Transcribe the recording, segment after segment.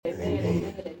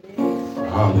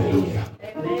Hallelujah.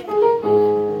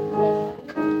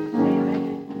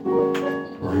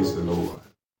 Praise the Lord.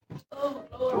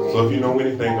 So if you know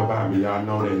anything about me, y'all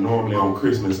know that normally on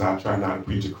Christmas I try not to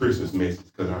preach a Christmas message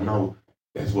because I know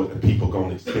that's what the people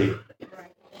gonna expect.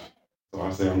 So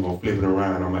I say I'm gonna flip it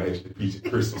around. I'm gonna actually preach a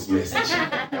Christmas message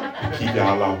to keep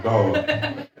y'all off guard.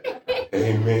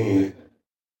 Amen.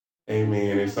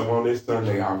 Amen. And so on this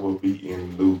Sunday I will be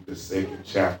in Luke, the 2nd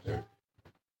chapter.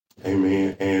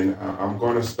 Amen. And I'm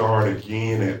going to start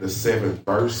again at the 7th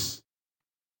verse.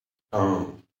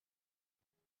 And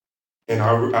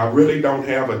I really don't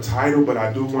have a title, but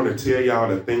I do want to tell y'all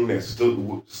the thing that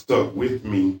stuck with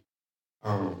me.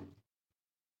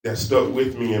 That stuck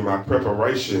with me in my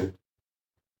preparation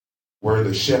were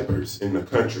the shepherds in the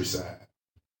countryside.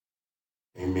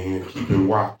 Amen. Keeping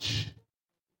watch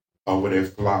over their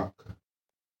flock.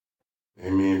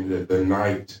 Amen. The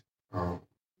night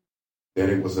that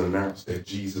it was announced that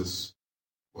Jesus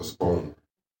was born.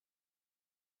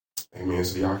 Amen.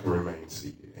 So y'all can remain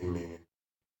seated. Amen.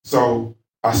 So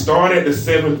I start at the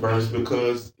 7th verse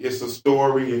because it's a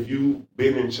story. If you've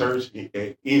been in church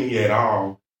any at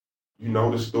all, you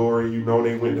know the story. You know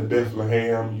they went to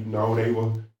Bethlehem. You know they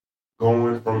were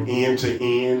going from end to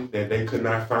end, that they could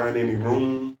not find any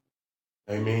room.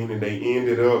 Amen. And they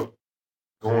ended up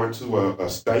going to a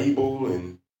stable,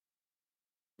 and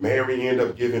Mary ended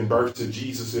up giving birth to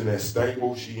Jesus in that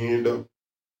stable. She ended up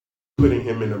putting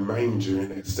him in a manger in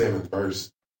that 7th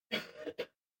verse.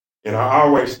 And I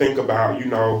always think about,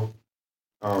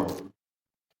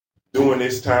 during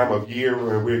this time of year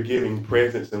when we're giving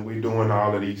presents and we're doing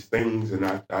all of these things, and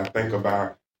I think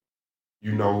about,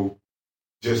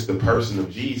 just the person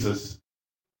of Jesus.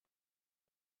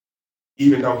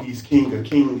 Even though he's King of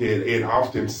Kings, it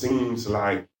often seems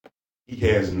like he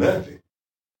has nothing.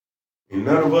 And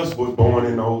none of us was born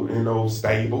in no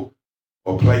stable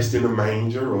or placed in a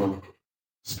manger or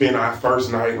spent our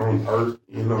first night on earth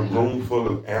in a room full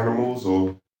of animals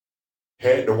or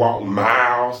had to walk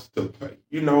miles to,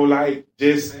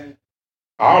 just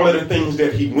all of the things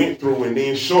that he went through. And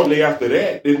then shortly after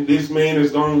that, this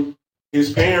man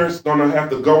his parents going to have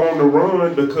to go on the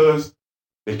run because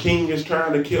the king is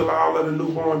trying to kill all of the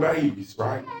newborn babies,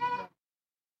 right?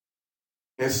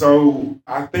 And so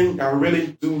I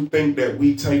really do think that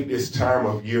we take this time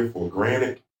of year for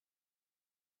granted.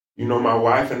 My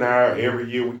wife and I, every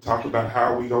year we talk about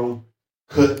how we going to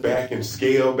cut back and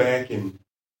scale back and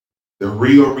the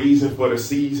real reason for the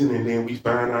season. And then we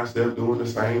find ourselves doing the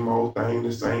same old thing,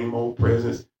 the same old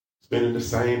presents, spending the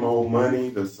same old money,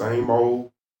 the same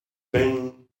old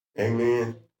thing.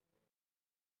 Amen.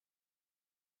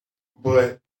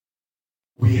 But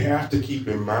we have to keep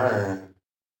in mind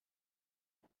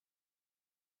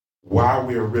why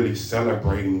we're really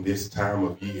celebrating this time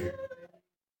of year.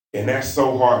 And that's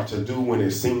so hard to do when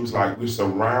it seems like we're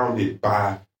surrounded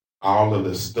by all of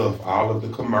the stuff, all of the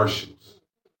commercials,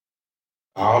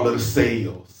 all of the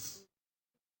sales,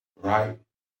 right?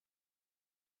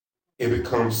 It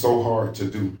becomes so hard to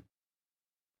do.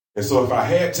 And so if I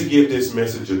had to give this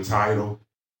message a title,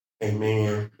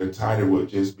 amen, the title would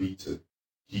just be to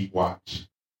keep watch.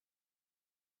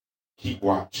 Keep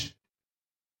watch.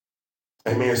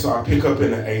 Amen. So I pick up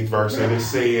in the 8th verse and it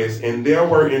says, and there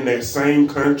were in that same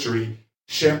country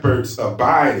shepherds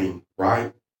abiding,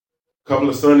 right? A couple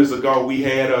of Sundays ago, we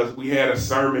had a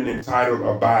sermon entitled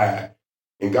Abide,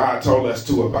 and God told us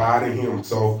to abide in him.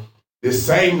 So this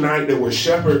same night there were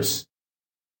shepherds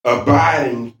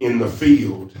abiding in the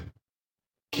field,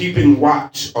 keeping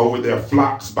watch over their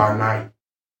flocks by night.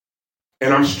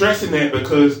 And I'm stressing that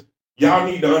because y'all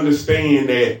need to understand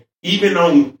that even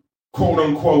on quote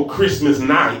unquote Christmas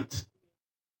night,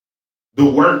 the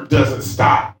work doesn't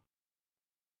stop.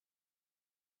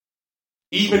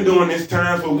 Even during this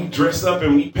time where we dress up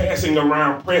and we passing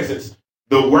around presents,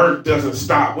 the work doesn't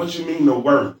stop. What you mean the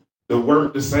work? The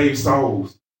work to save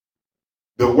souls.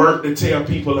 The work to tell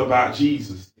people about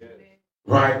Jesus.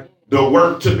 Right? The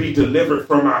work to be delivered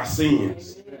from our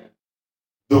sins.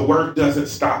 The work doesn't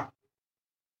stop.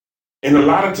 And a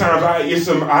lot of times I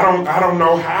don't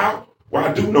know how. Well,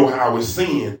 I do know how it's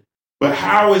sin, but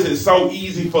how is it so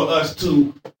easy for us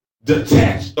to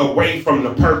detach away from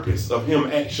the purpose of him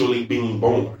actually being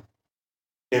born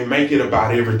and make it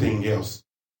about everything else?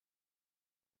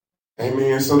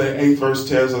 Amen. So that 8th verse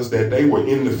tells us that they were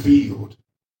in the field.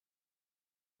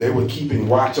 They were keeping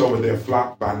watch over their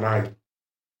flock by night.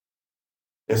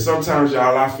 And sometimes,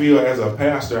 y'all, I feel as a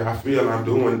pastor, I'm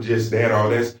doing just that, or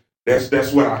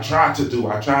that's what I try to do.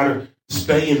 I try to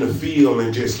stay in the field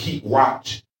and just keep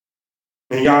watch.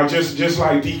 And y'all, just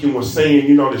like Deacon was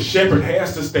saying, the shepherd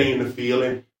has to stay in the field.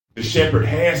 And The shepherd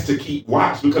has to keep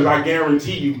watch, because I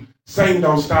guarantee you, Satan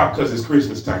don't stop because it's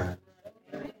Christmas time.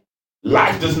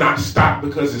 Life does not stop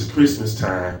because it's Christmas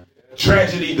time.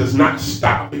 Tragedy does not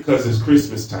stop because it's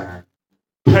Christmas time.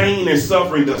 Pain and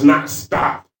suffering does not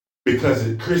stop because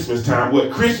it's Christmas time.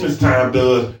 What Christmas time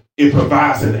does, it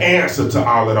provides an answer to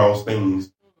all of those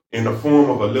things in the form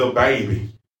of a little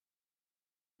baby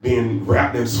being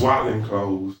wrapped in swaddling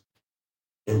clothes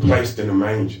and placed in a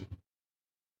manger.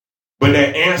 But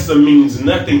that answer means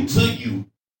nothing to you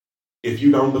if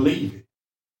you don't believe it.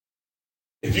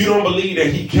 If you don't believe that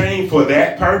he came for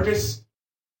that purpose,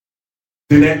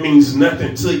 then that means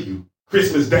nothing to you.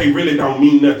 Christmas Day really don't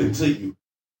mean nothing to you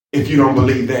if you don't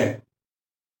believe that.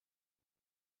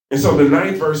 And so the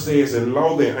 9th verse says, and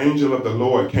lo, the angel of the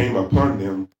Lord came upon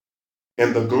them,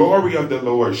 and the glory of the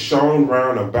Lord shone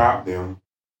round about them,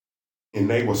 and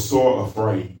they were sore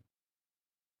afraid.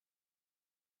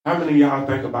 How many of y'all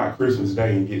think about Christmas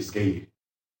Day and get scared?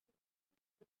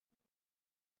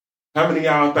 How many of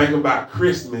y'all think about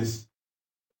Christmas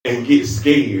and get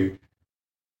scared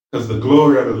because the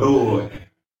glory of the Lord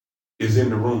is in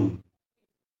the room?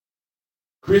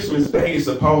 Christmas Day is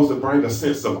supposed to bring a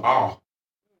sense of awe.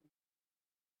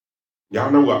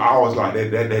 Y'all know what awe is like,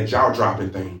 that jaw-dropping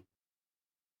thing.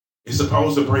 It's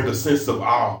supposed to bring a sense of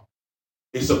awe.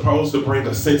 It's supposed to bring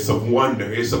a sense of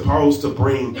wonder. It's supposed to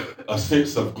bring a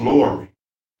sense of glory.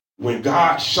 When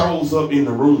God shows up in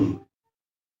the room,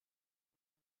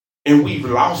 and we've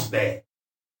lost that.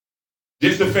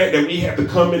 Just the fact that we have to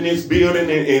come in this building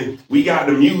and we got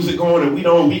the music on and we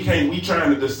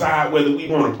trying to decide whether we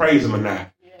want to praise him or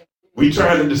not. We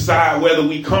trying to decide whether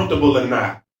we comfortable or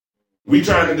not. We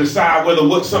trying to decide whether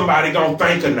what somebody gonna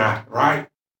think or not, right?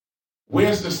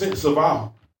 Where's the sense of awe?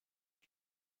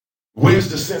 Where's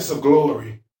the sense of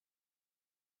glory?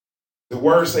 The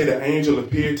words say the angel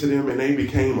appeared to them and they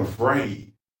became afraid.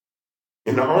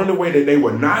 And the only way that they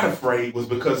were not afraid was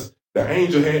because the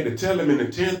angel had to tell them in the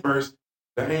 10th verse,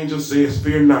 the angel says,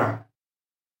 fear not,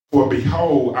 for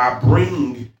behold, I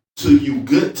bring to you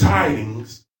good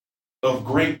tidings of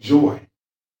great joy.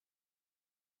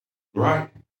 Right?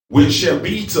 Which shall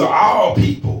be to all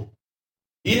people.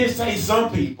 He didn't say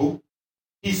some people.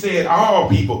 He said all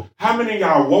people. How many of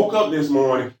y'all woke up this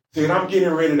morning, said, I'm getting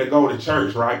ready to go to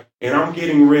church, right? And I'm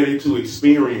getting ready to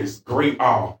experience great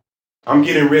awe. I'm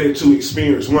getting ready to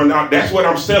experience one. That's what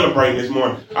I'm celebrating this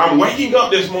morning. I'm waking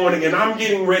up this morning and I'm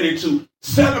getting ready to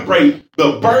celebrate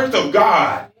the birth of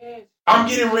God. I'm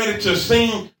getting ready to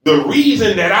sing the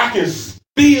reason that I can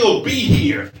still be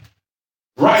here.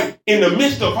 Right? In the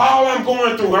midst of all I'm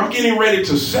going through, I'm getting ready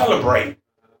to celebrate.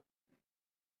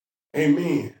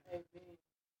 Amen.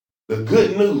 The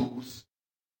good news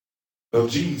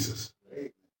of Jesus.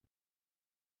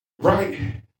 Right?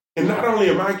 And not only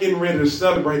am I getting ready to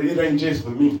celebrate, it ain't just for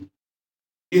me.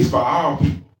 It's for all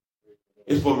people.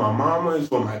 It's for my mama. It's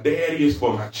for my daddy. It's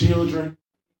for my children.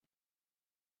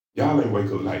 Y'all ain't wake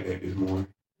up like that this morning.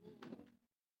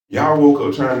 Y'all woke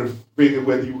up trying to figure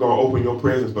whether you were going to open your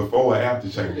presents before or after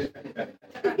church.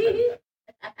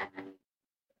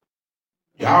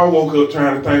 Y'all woke up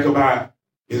trying to think about,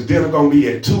 is dinner going to be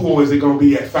at 2 or is it going to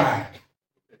be at 5?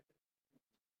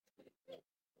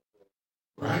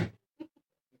 Right?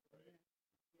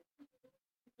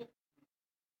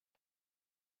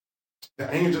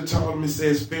 The angel told him, it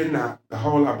says, fear not,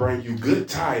 behold, I bring you good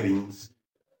tidings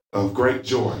of great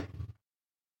joy,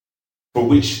 for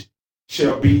which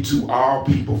shall be to all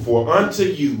people. For unto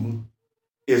you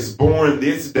is born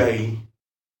this day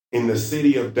in the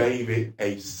city of David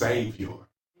a Savior.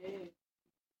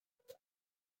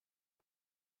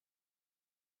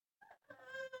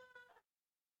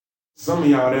 Some of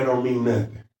y'all, that don't mean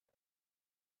nothing.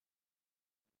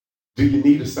 Do you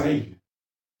need a Savior?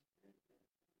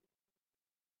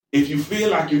 If you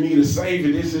feel like you need a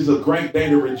Savior, this is a great day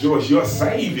to rejoice. Your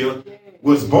Savior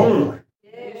was born.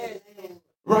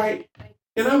 Right?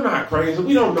 And I'm not crazy.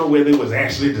 We don't know whether it was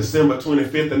actually December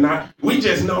 25th or not. We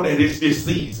just know that it's this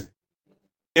season.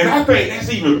 And I think that's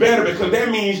even better because that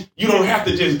means you don't have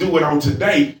to just do it on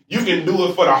today. You can do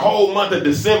it for the whole month of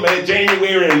December,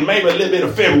 January, and maybe a little bit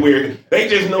of February. They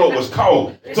just know it was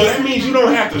cold. So that means you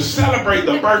don't have to celebrate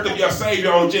the birth of your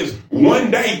Savior on just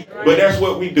one day, but that's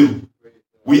what we do.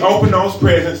 We open those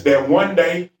presents that one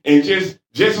day, and just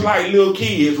like little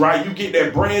kids, right? You get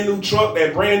that brand new truck,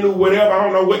 that brand new whatever. I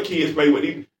don't know what kids play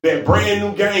with, that brand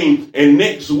new game, and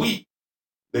next week,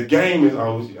 the game is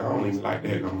old. I don't even like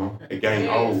that no more. The game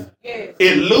old.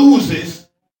 It loses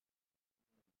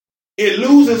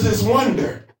its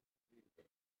wonder.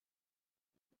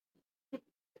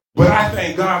 But I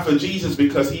thank God for Jesus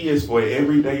because he is for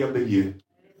every day of the year.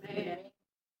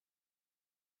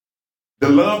 The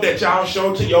love that y'all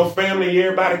show to your family,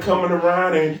 everybody coming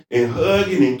around and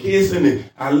hugging and kissing.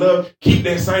 And I love, keep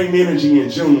that same energy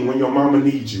in June when your mama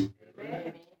needs you.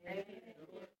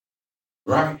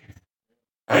 Right?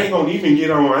 I ain't gonna even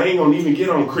get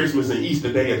on Christmas and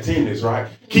Easter Day attendance, right?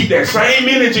 Keep that same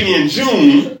energy in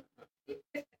June.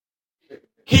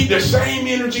 Keep the same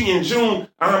energy in June.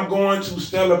 I'm going to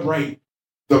celebrate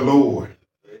the Lord.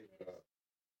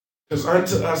 Because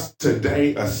unto us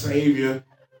today a Savior,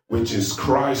 which is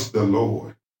Christ the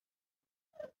Lord.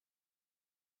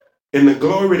 And the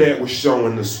glory that was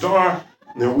shown, the star,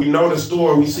 now we know the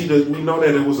story, we know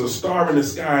that it was a star in the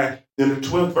sky. Then the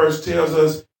 12th verse tells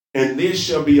us, and this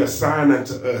shall be a sign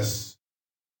unto us.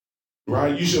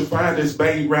 Right? You shall find this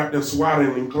babe wrapped in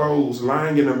swaddling clothes,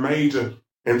 lying in a manger.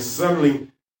 And suddenly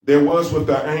there was with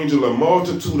the angel a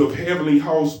multitude of heavenly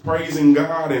hosts praising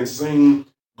God and saying,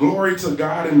 glory to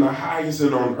God in the highest,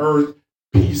 and on earth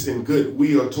peace and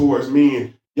goodwill towards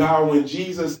men. Y'all, when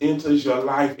Jesus enters your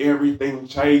life, everything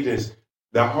changes.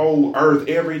 The whole earth,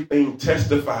 everything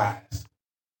testifies.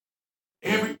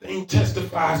 Everything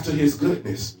testifies to his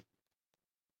goodness.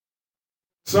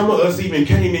 Some of us even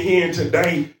came in here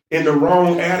today in the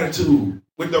wrong attitude,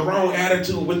 with the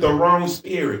wrong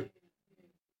spirit.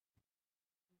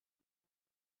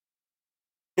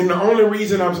 And the only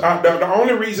reason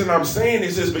I'm saying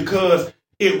this is because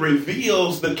it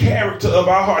reveals the character of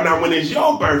our heart. Now, when it's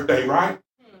your birthday, right?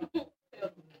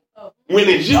 When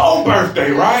it's your birthday,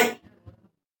 right?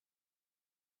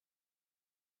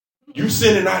 You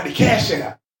sending out the cash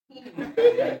out.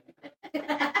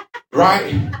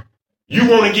 Right? You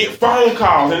want to get phone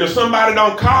calls, and if somebody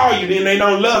don't call you, then they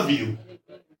don't love you.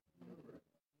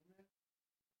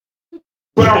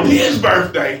 But on his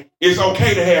birthday, it's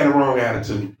okay to have the wrong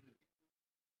attitude.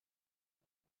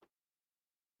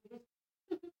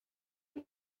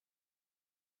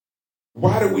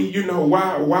 Why do we,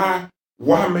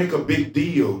 why make a big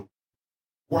deal?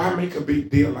 Why make a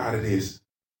big deal out of this?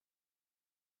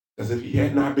 As if he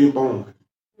had not been born.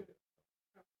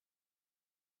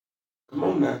 Come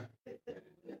on now.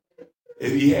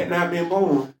 If he had not been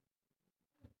born,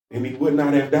 then he would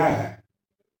not have died.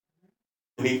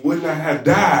 And he would not have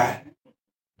died.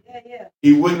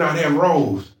 He would not have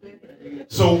rose.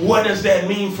 So what does that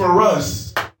mean for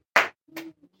us?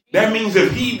 That means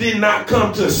if he did not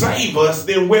come to save us,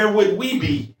 then where would we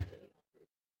be?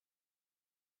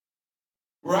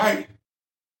 Right?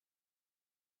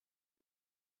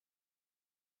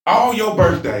 All your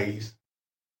birthdays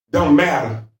don't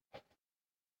matter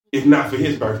if not for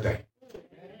his birthday.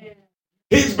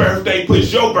 His birthday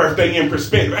puts your birthday in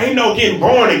perspective. Ain't no getting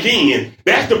born again.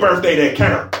 That's the birthday that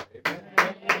counts.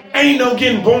 Ain't no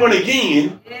getting born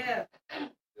again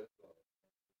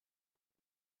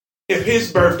if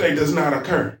his birthday does not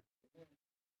occur.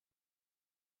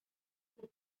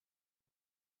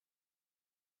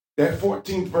 That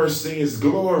 14th verse says,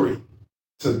 glory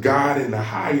to God in the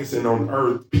highest, and on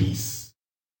earth peace,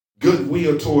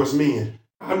 goodwill towards men.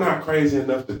 I'm not crazy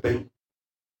enough to think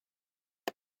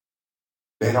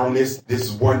that on this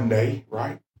one day,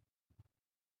 right,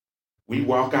 we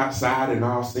walk outside and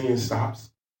all sin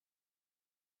stops.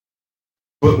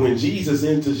 But when Jesus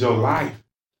enters your life,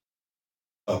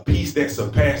 a peace that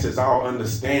surpasses all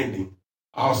understanding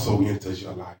also enters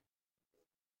your life.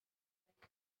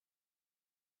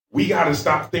 We got to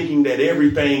stop thinking that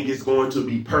everything is going to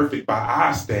be perfect by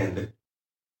our standard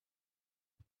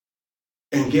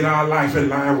and get our life in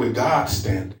line with God's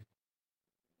standard.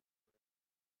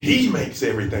 He makes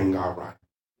everything all right.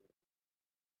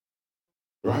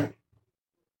 Right?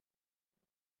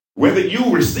 Whether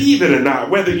you receive it or not,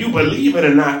 whether you believe it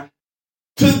or not,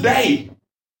 today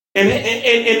and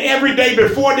every day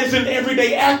before this and every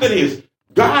day after this,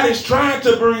 God is trying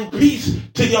to bring peace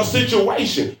to your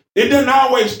situation. It doesn't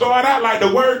always start out like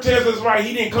the word tells us, right?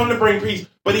 He didn't come to bring peace,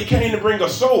 but he came to bring a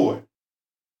sword.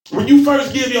 When you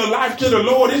first give your life to the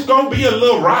Lord, it's going to be a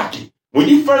little rocky. When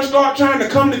you first start trying to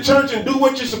come to church and do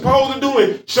what you're supposed to do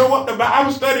and show up to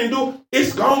Bible study and do,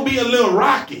 it's going to be a little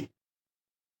rocky.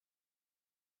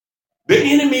 The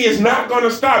enemy is not going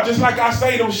to stop. Just like I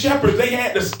say, them shepherds, they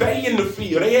had to stay in the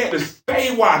field. They had to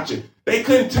stay watching. They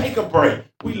couldn't take a break.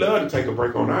 We love to take a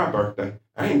break on our birthday.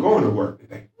 I ain't going to work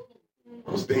today.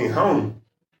 I'm staying home.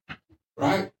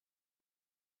 Right?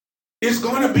 It's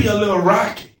going to be a little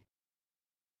rocky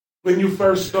when you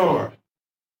first start.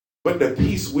 But the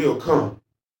peace will come.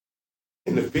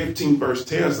 And the 15th verse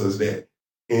tells us that,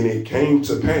 and it came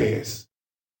to pass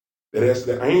that as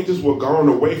the angels were gone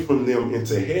away from them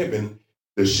into heaven,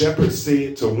 the shepherds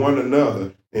said to one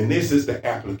another, and this is the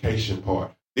application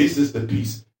part. This is the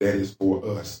peace that is for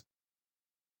us.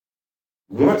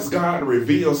 Once God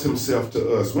reveals himself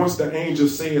to us, once the angel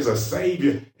says a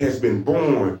Savior has been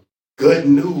born, good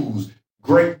news,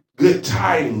 great good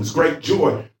tidings, great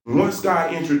joy. Once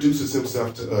God introduces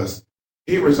himself to us,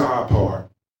 here is our part.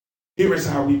 Here is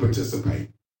how we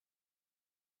participate.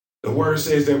 The word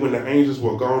says that when the angels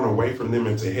were gone away from them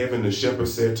into heaven, the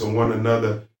shepherds said to one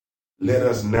another, let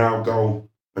us now go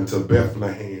unto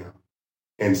Bethlehem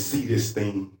and see this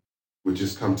thing which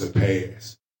has come to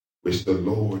pass, which the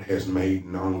Lord has made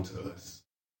known to us.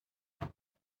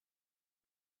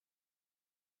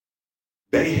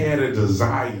 They had a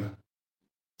desire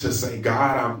to say,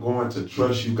 God, I'm going to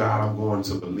trust you. God, I'm going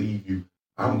to believe you.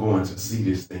 I'm going to see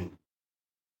this thing.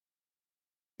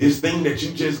 This thing that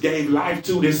you just gave life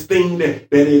to, this thing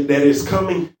that is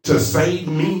coming to save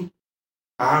me,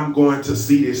 I'm going to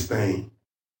see this thing.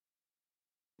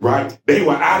 Right? They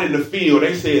were out in the field.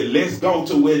 They said, let's go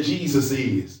to where Jesus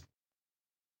is.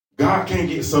 God can't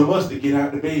get some of us to get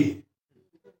out of bed.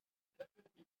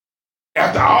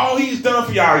 After all he's done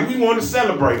for y'all, we want to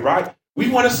celebrate, right? We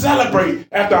want to celebrate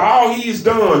after all he's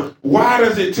done. Why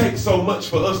does it take so much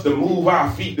for us to move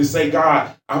our feet to say,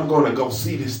 God, I'm going to go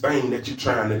see this thing that you're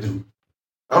trying to do.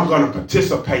 I'm going to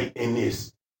participate in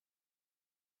this.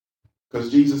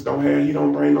 Because Jesus he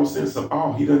don't bring no sense of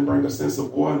awe. He doesn't bring a sense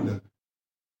of wonder.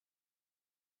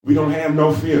 We don't have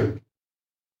no fear.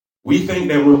 We think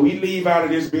that when we leave out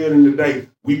of this building today,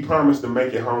 we promise to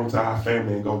make it home to our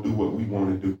family and go do what we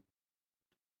want to do.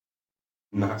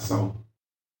 Not so.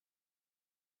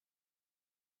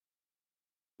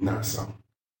 Not so.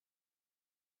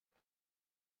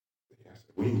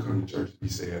 We ain't come to church to be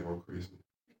sad on Christmas.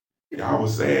 Y'all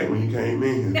was sad when you came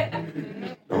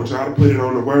in. Don't try to put it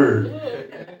on the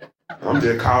word. I'm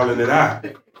just calling it out.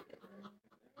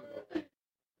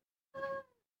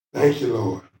 Thank you,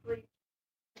 Lord.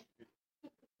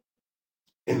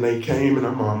 And they came, and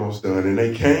I'm almost done, and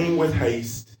they came with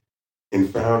haste and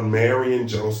found Mary and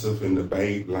Joseph and the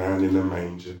babe lying in the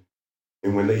manger.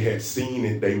 And when they had seen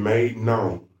it, they made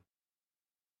known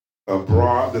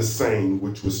abroad the saying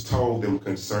which was told them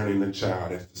concerning the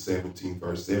child. That's the 17th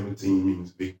verse. 17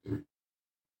 means victory.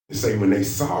 They say when they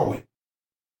saw it,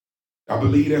 I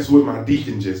believe that's what my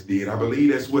deacon just did. I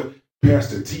believe that's what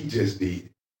Pastor T just did.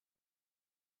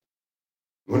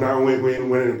 When I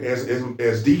went,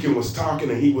 as Deacon was talking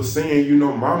and he was saying, you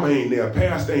know, Mama ain't there,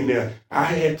 Pastor ain't there, I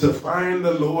had to find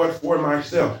the Lord for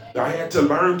myself. I had to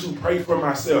learn to pray for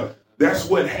myself. That's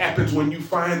what happens when you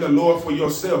find the Lord for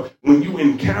yourself. When you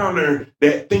encounter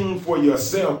that thing for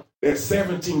yourself, that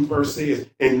 17th verse says,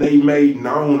 and they made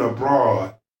known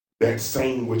abroad that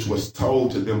saying which was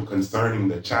told to them concerning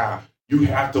the child. You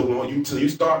have to want you till you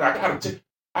start.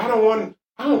 I don't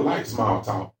like small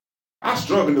talk. I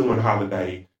struggle during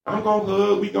holiday. I'm going to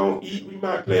hug, we going to eat, we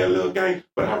might play a little game,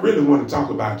 but I really want to talk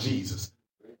about Jesus.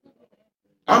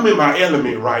 I'm in my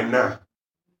element right now.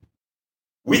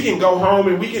 We can go home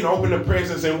and we can open the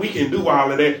presents and we can do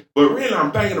all of that, but really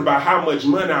I'm thinking about how much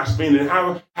money I spend and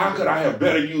how could I have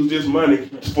better used this money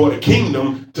for the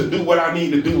kingdom to do what I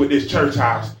need to do with this church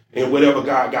house and whatever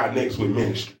God got next with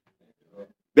ministry.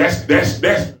 That's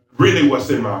really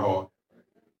what's in my heart.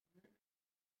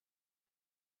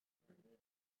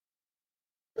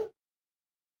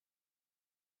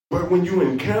 But when you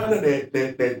encounter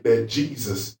that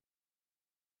Jesus,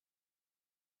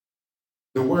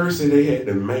 the word said they had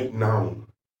to make known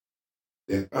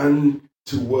that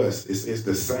unto us is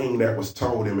the saying that was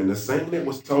told him. And the saying that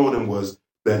was told him was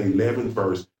that 11th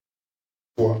verse.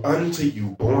 For unto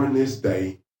you born this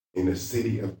day in the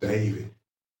city of David,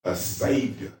 a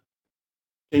Savior.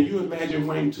 Can you imagine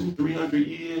waiting 200-300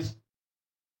 years?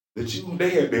 They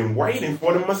had been waiting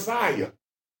for the Messiah.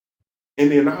 And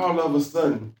then all of a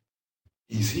sudden,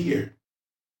 he's here,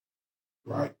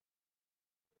 right?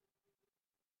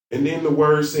 And then the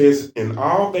word says, and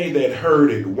all they that heard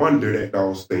it wondered at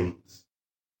those things.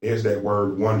 There's that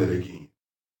word wondered again.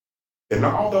 And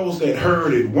all those that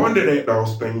heard it wondered at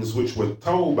those things which were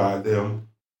told them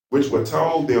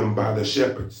by the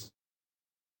shepherds.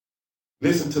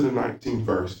 Listen to the 19th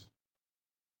verse.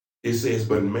 It says,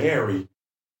 but Mary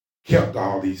kept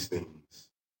all these things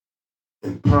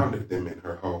and pondered them in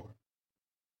her heart.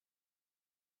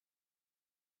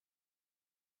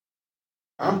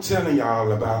 I'm telling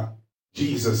y'all about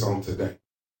Jesus on today.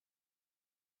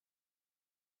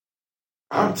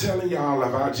 I'm telling y'all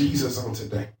about Jesus on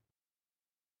today.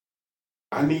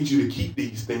 I need you to keep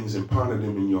these things and ponder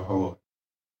them in your heart.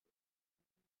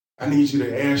 I need you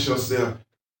to ask yourself,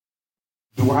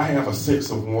 do I have a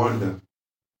sense of wonder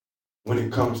when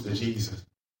it comes to Jesus?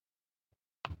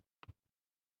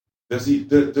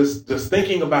 Does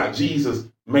thinking about Jesus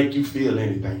make you feel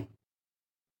anything?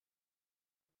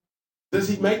 Does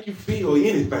he make you feel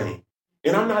anything?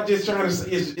 And I'm not just trying to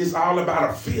say it's all about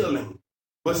a feeling,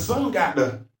 but some got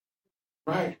the,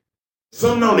 right?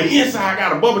 Something on the inside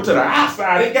got to bubble to the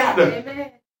outside. It got to,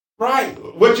 amen. Right?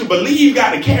 What you believe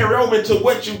got to carry over into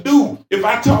what you do. If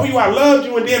I told you I loved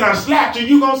you and then I slapped you,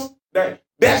 you gonna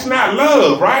that's not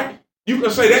love, right? You can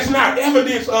say that's not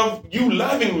evidence of you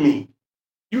loving me.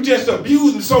 You just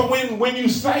abusing. So when you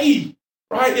say,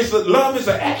 right, love is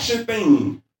an action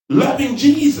thing. Loving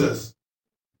Jesus,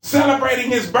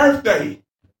 celebrating his birthday.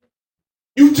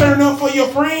 You turn up for your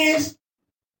friends.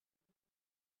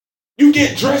 You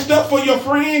get dressed up for your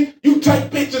friend. You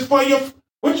take pictures for your.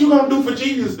 What you gonna do for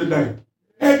Jesus today?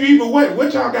 Have you even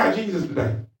what y'all got Jesus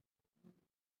today?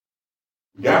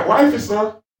 Got wife and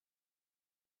son.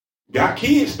 Got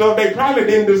kids stuff they probably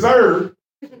didn't deserve.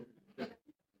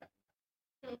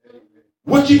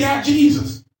 What you got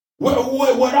Jesus? What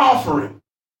offering?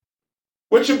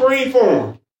 What you bring for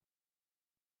him?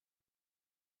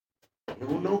 You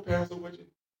don't know, Pastor, what you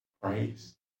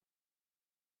praise,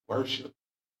 worship,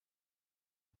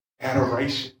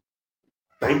 adoration,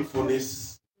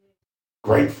 thankfulness,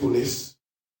 gratefulness.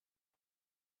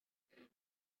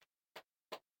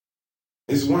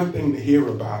 It's one thing to hear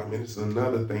about him, and it's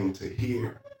another thing to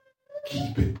hear,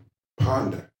 keep it,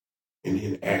 ponder, and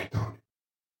then act on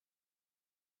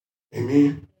it.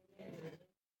 Amen?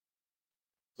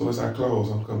 So as I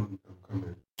close, I'm coming.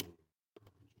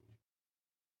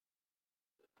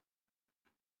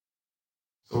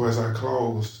 So as I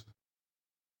close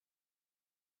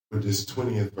with this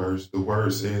 20th verse, the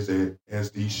word says that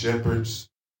as these shepherds,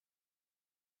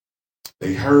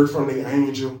 they heard from the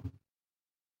angel,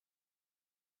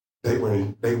 they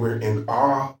were in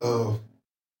awe of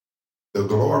the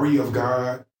glory of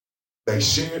God. They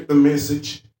shared the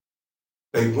message.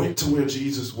 They went to where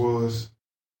Jesus was.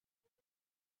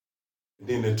 And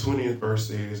then the 20th verse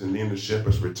says, and then the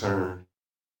shepherds returned,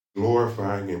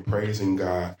 glorifying and praising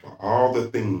God for all the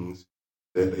things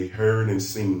that they heard and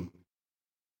seen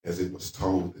as it was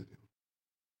told to them.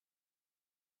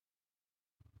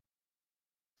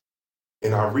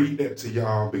 And I read that to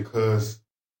y'all because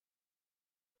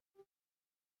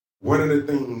one of the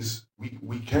things,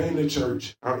 we came to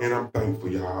church, and I'm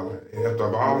thankful, y'all.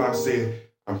 After all I said,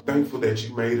 I'm thankful that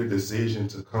you made a decision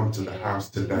to come to the house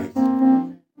today.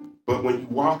 But when you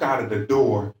walk out of the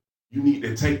door, you need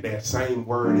to take that same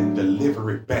word and deliver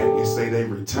it back and say they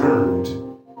returned,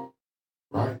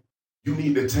 right? You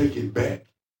need to take it back,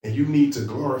 and you need to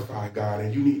glorify God,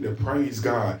 and you need to praise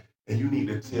God, and you need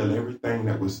to tell everything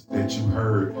that you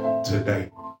heard today.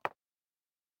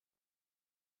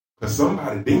 Because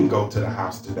somebody didn't go to the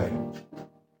house today.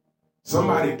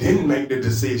 Somebody didn't make the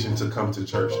decision to come to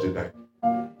church today.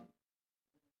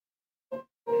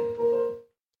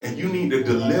 And you need to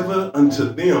deliver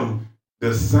unto them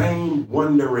the same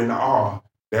wonder and awe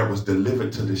that was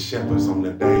delivered to the shepherds on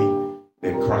the day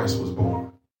that Christ was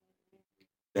born.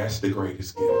 That's the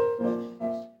greatest gift.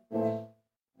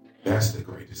 That's the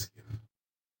greatest gift.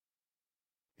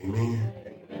 Amen.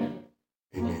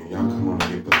 Amen. Y'all come on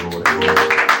and give the Lord a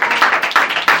hand.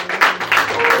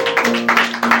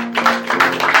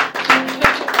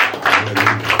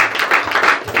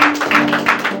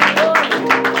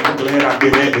 I'm glad I've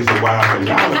been at this a while, and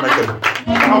y'all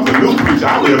was a new preacher.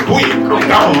 I would have quit. I'm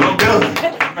gone. I'm done.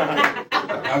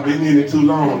 I've been in it too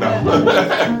long now.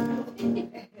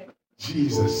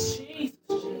 Jesus.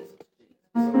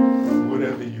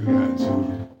 Whatever you got,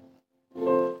 Junior.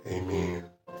 Amen.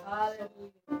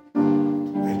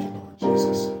 Thank you, Lord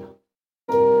Jesus.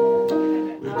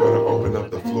 We're going to open up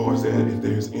the floors there. If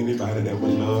there's anybody that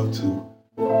would love to,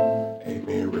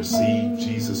 amen, receive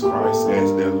Jesus Christ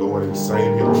as their Lord and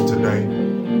Savior on today.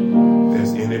 If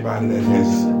there's anybody that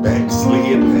has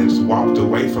backslid, has walked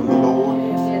away from the Lord,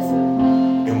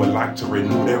 and would like to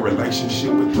renew their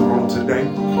relationship with you on today,